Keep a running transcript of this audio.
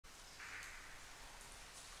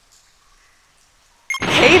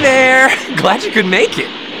there! Glad you could make it.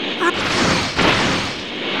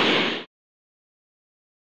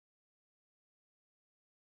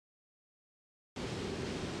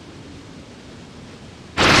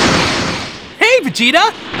 Hey,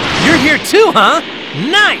 Vegeta! You're here too, huh?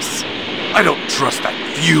 Nice! I don't trust that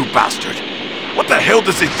View bastard. What the hell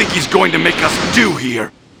does he think he's going to make us do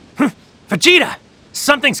here? Vegeta!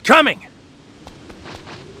 Something's coming!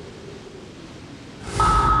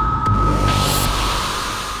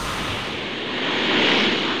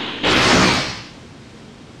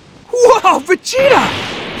 Whoa, Vegeta!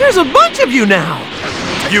 There's a bunch of you now!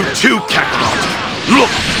 You too, Kakarot!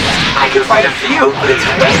 Look! I can fight a few, but it's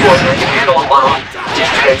way more than I can handle alone.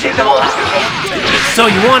 Just try to take them all out. So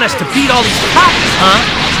you want us to beat all these copies, huh?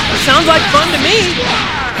 Sounds like fun to me.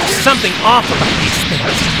 There's something off about these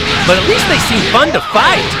things, but at least they seem fun to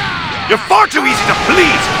fight. You're far too easy to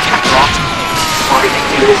please, Kakarot! Sorry to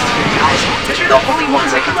do this to you guys, but you're the only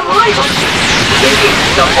ones I can rely on. Maybe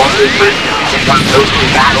the only person who can take on those who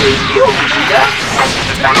battle is you, Vegeta. That's just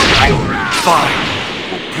a fact. Fine.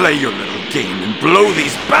 We'll play your little game and blow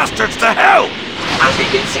these bastards to hell! I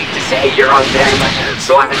think it's safe to say you're on them,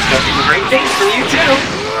 so I'm expecting great things from you too.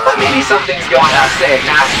 But maybe something's going on sick,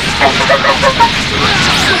 huh?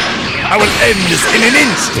 I will end this in an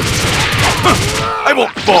instant! I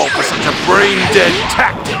won't fall for such a brain-dead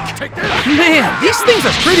tactic! Man, these things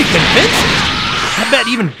are pretty convincing. I bet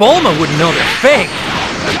even Bulma wouldn't know they're fake.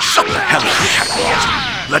 Shut the hell up,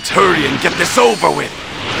 Kakarot! Let's hurry and get this over with!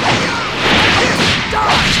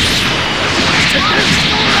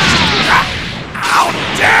 How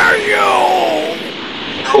dare you!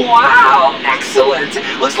 Wow, excellent!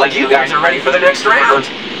 Looks like you guys are ready for the next round.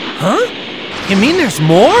 Huh? You mean there's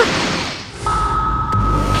more?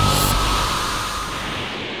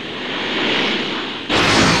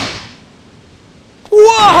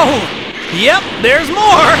 Whoa! Yep, there's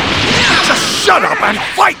more! Just shut up and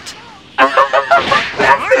fight!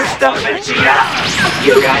 That's the stuff, Vegeta!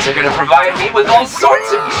 You guys are gonna provide me with all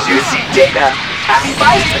sorts of juicy data. Happy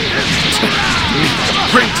fighting!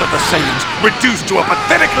 Prince of the Saiyans, reduced to a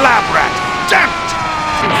pathetic lab rat! Damn it!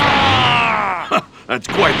 That's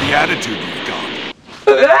quite the attitude you've got.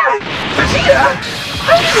 Vegeta!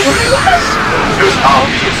 I didn't realize! It was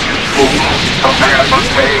obvious, you fool! Come back on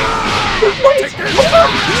me! Wait! Hold on!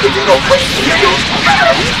 Did you go crazy?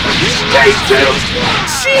 Stay still!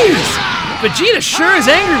 Jeez! Vegeta sure is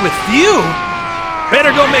angry with you.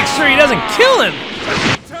 Better go make sure he doesn't kill him.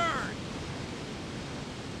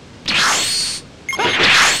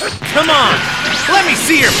 Come on, let me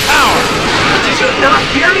see your power. Did you not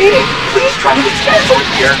hear me? Please try to be careful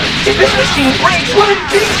here. If this machine breaks, we're in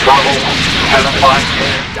big trouble. Have a fun.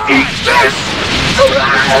 Eat this.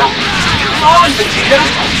 Come on, Vegeta.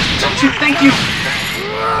 Don't you think you...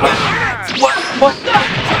 What the...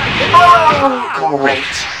 Oh, great.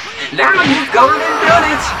 Now you've gone and done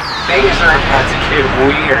it. Things are about to get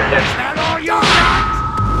weird.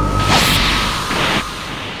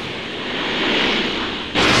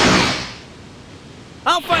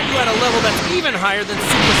 I'll find you at a level that's even higher than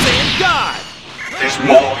Super Saiyan God. There's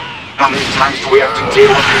more. How many times do we have to deal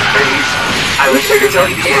with these things? I wish I could tell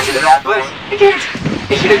you the answer to that, but I can't.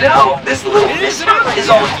 You know, this little mishap is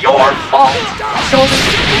all your fault. So let's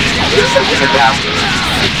do something about it.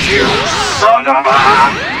 You son of a...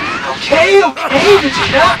 Okay,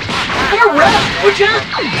 Vegeta. You're rest, would ya?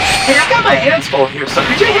 Hey, I got my hands full here, so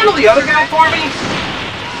could you handle the other guy for me?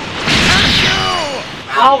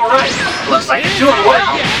 Alright, looks like you're doing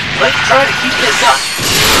well. Let's try to keep this up.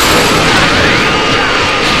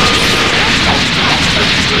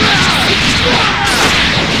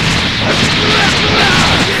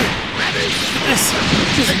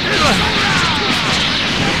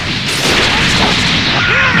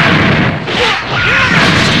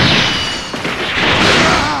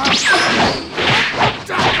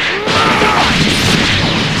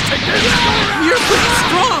 You're pretty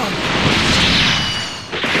strong.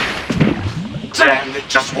 Damn, it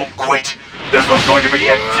just won't quit. This was going to be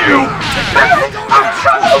it, you.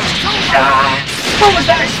 What was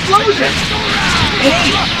that explosion? Hey,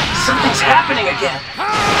 something's happening again.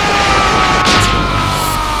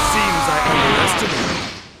 Seems I underestimated.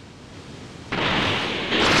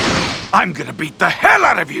 I'm gonna beat the hell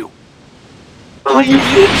out of you. Oh, you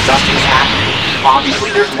mean something's happening? Obviously,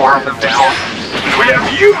 there's more of them now. We have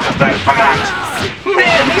you to thank for that.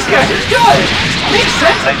 Man, these guys are good. Makes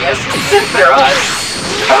sense, I guess, since they're us.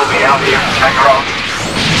 Help me out here, Kakarot.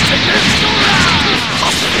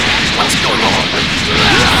 What's going on?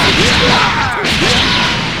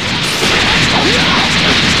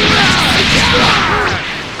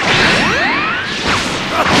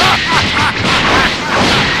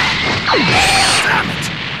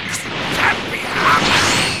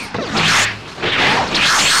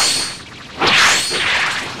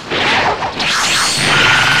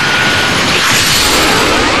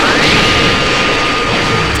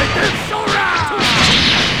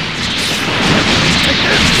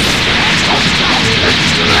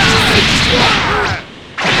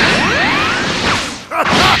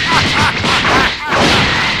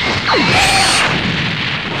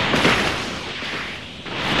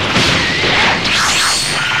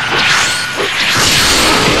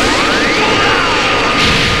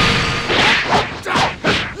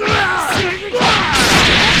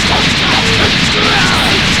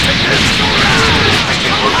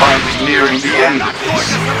 end of this.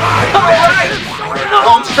 Alright, we're in the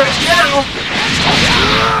home stretch now.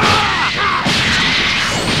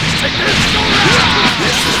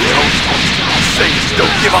 This is the home. Saints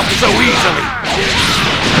don't give up so easily.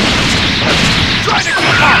 Try to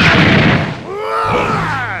keep up.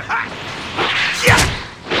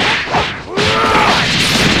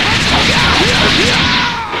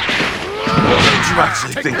 Did you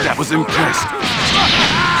actually think that was impressive?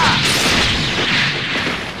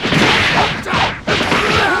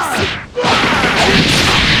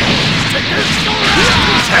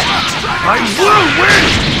 I will win!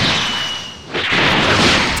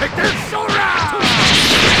 Take this!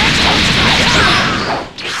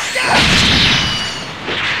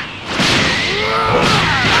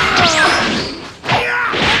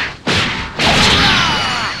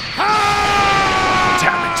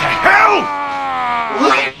 Damn it to hell!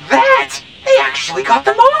 Look at that! They actually got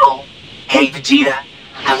them all! Hey, Vegeta,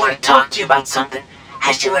 I want to talk to you about something.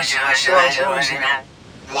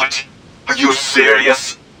 What? Are you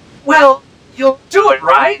serious? Well, you'll do it,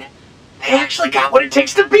 right? They actually got what it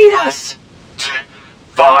takes to beat us!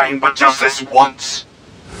 Fine, but just this once.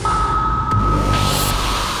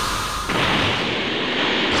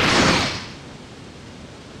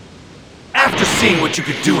 After seeing what you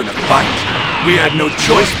could do in a fight, we had no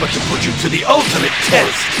choice but to put you to the ultimate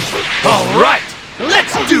test. All right,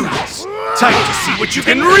 let's do this. Time to see what you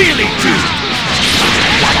can really do.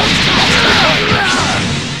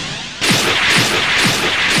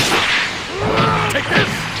 Take this.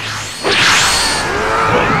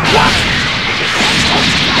 What?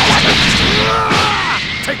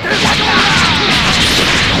 Take this.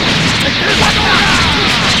 Take this.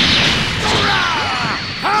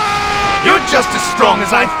 You're just as strong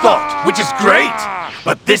as I thought, which is great.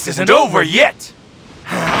 But this isn't over yet.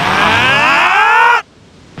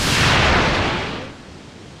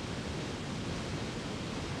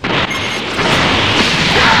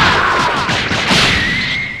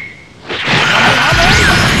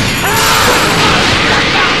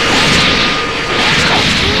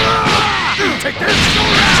 Take this!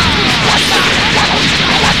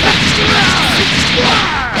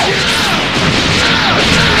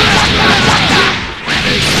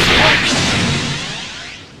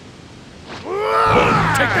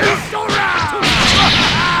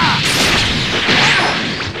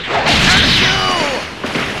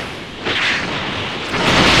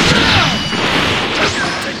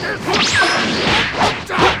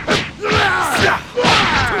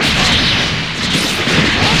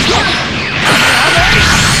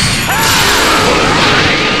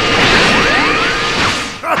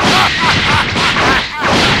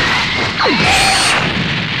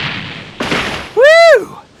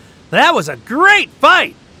 That was a great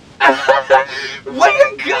fight! Way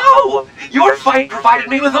to go! Your fight provided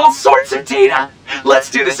me with all sorts of data. Let's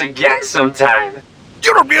do this again sometime.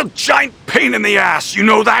 You're a real giant pain in the ass, you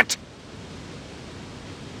know that?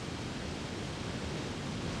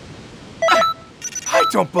 I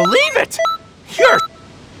don't believe it! You're